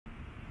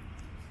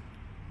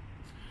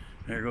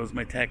There goes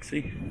my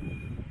taxi.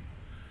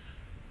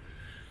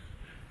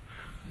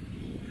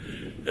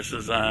 This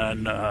is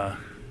on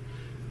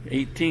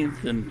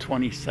 18th and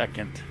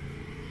 22nd.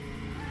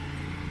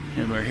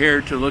 And we're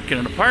here to look at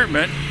an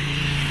apartment.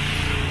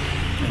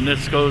 And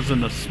this goes in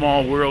the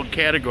small world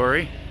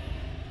category.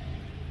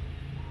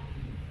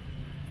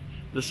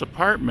 This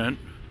apartment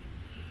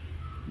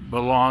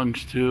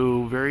belongs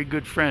to very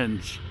good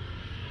friends.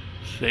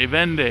 Se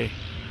vende,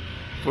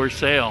 for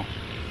sale.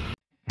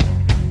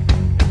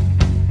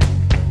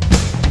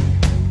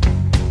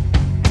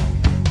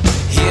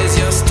 Here's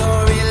your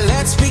story,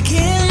 let's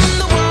begin.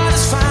 The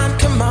water's fine,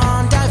 come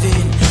on, dive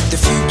in. The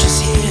future's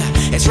here,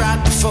 it's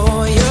right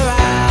before your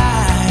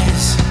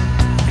eyes.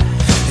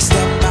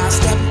 Step by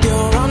step,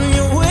 you're on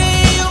your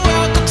way. You're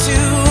welcome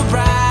to a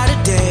brighter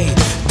day.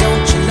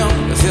 Don't you know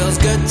it feels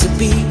good to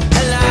be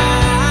alive?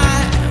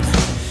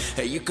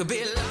 You could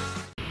be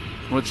alive.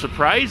 What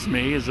surprised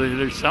me is that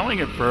they're selling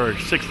it for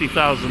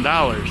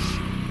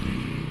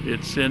 $60,000.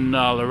 It's in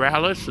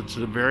Lorales. It's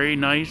a very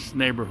nice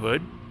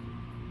neighborhood.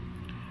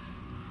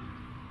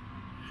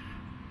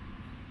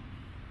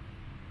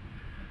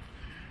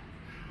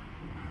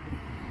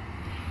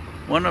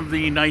 One of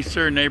the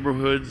nicer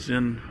neighborhoods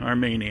in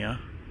Armenia.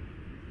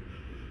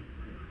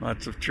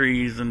 Lots of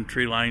trees and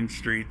tree-lined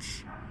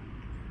streets.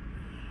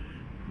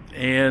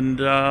 And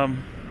a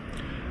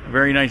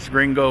very nice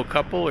gringo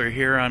couple are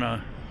here on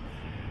a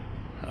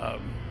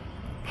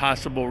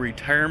possible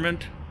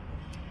retirement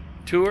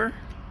tour,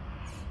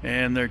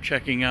 and they're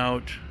checking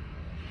out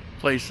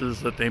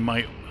places that they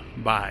might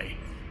buy.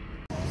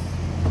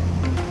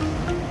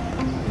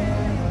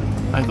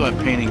 I thought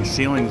painting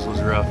ceilings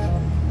was rough.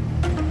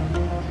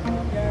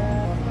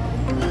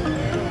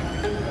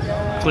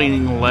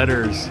 Cleaning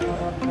letters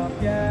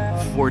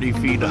 40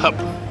 feet up.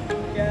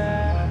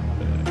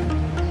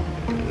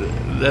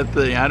 That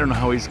thing, I don't know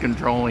how he's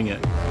controlling it.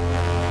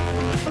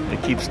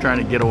 It keeps trying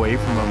to get away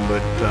from him,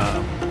 but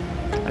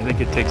I think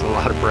it takes a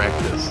lot of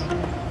practice.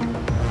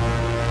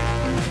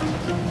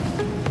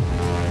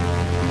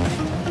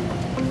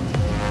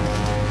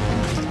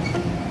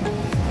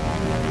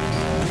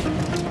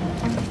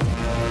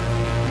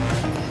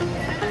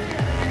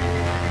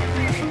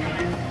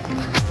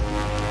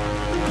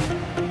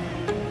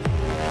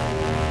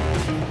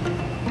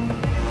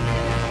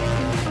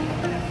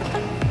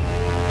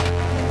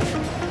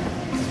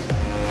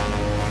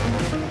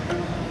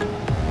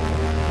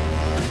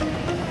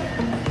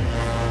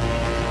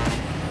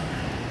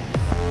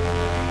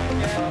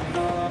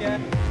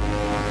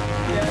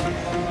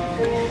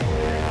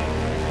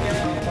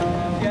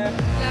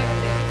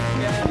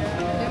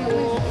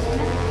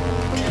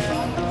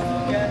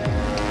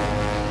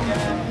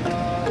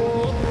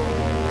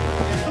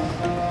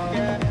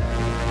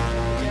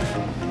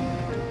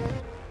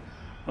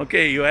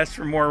 Okay, you asked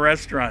for more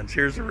restaurants.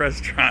 Here's a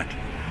restaurant,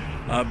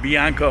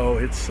 Bianco.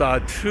 It's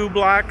 2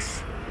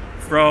 blocks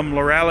from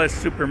Lorales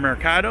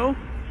Supermercado.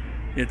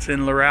 It's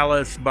in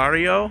Lorales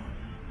Barrio,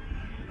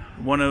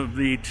 one of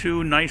the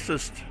 2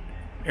 nicest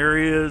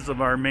areas of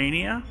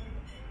Armenia.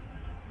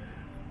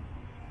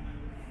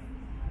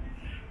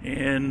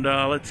 And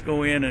let's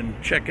go in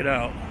and check it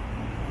out.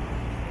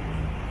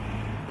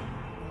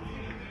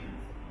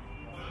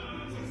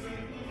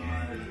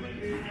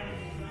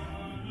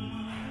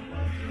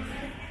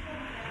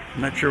 I'm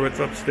not sure what's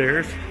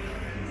upstairs.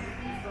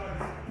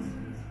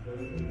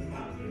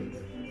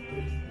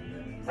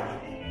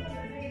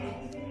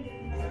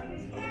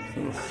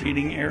 Little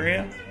seating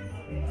area.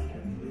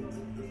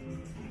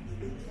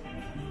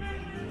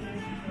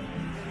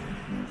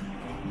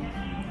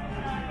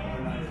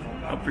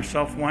 Help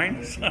yourself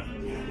wines.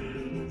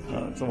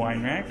 It's a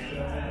wine rack.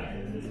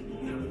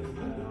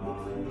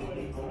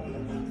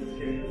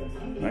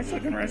 Nice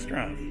looking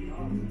restaurant.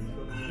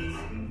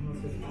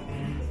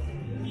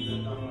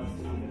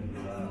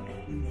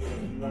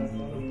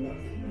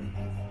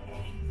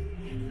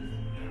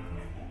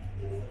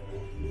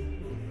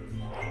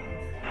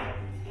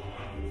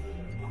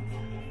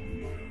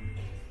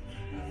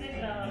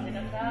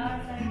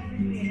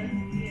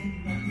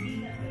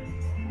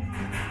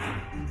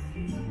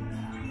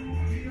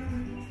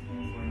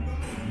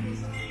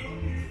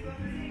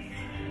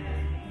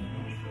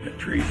 Got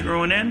trees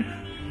growing in.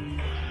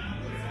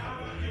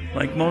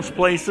 Like most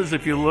places,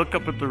 if you look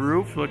up at the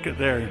roof, look at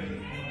there.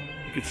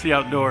 You can see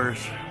outdoors.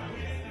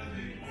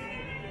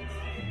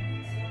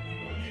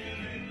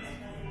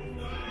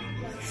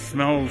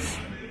 Smells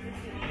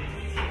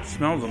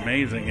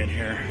amazing in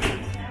here.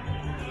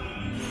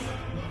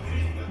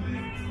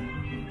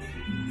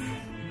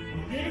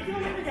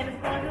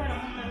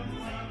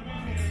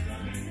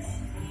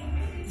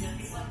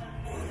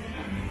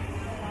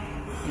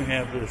 We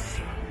have this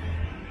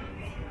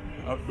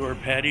outdoor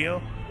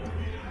patio.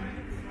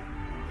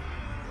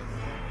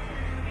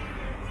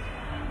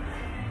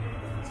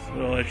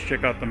 So let's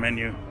check out the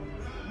menu.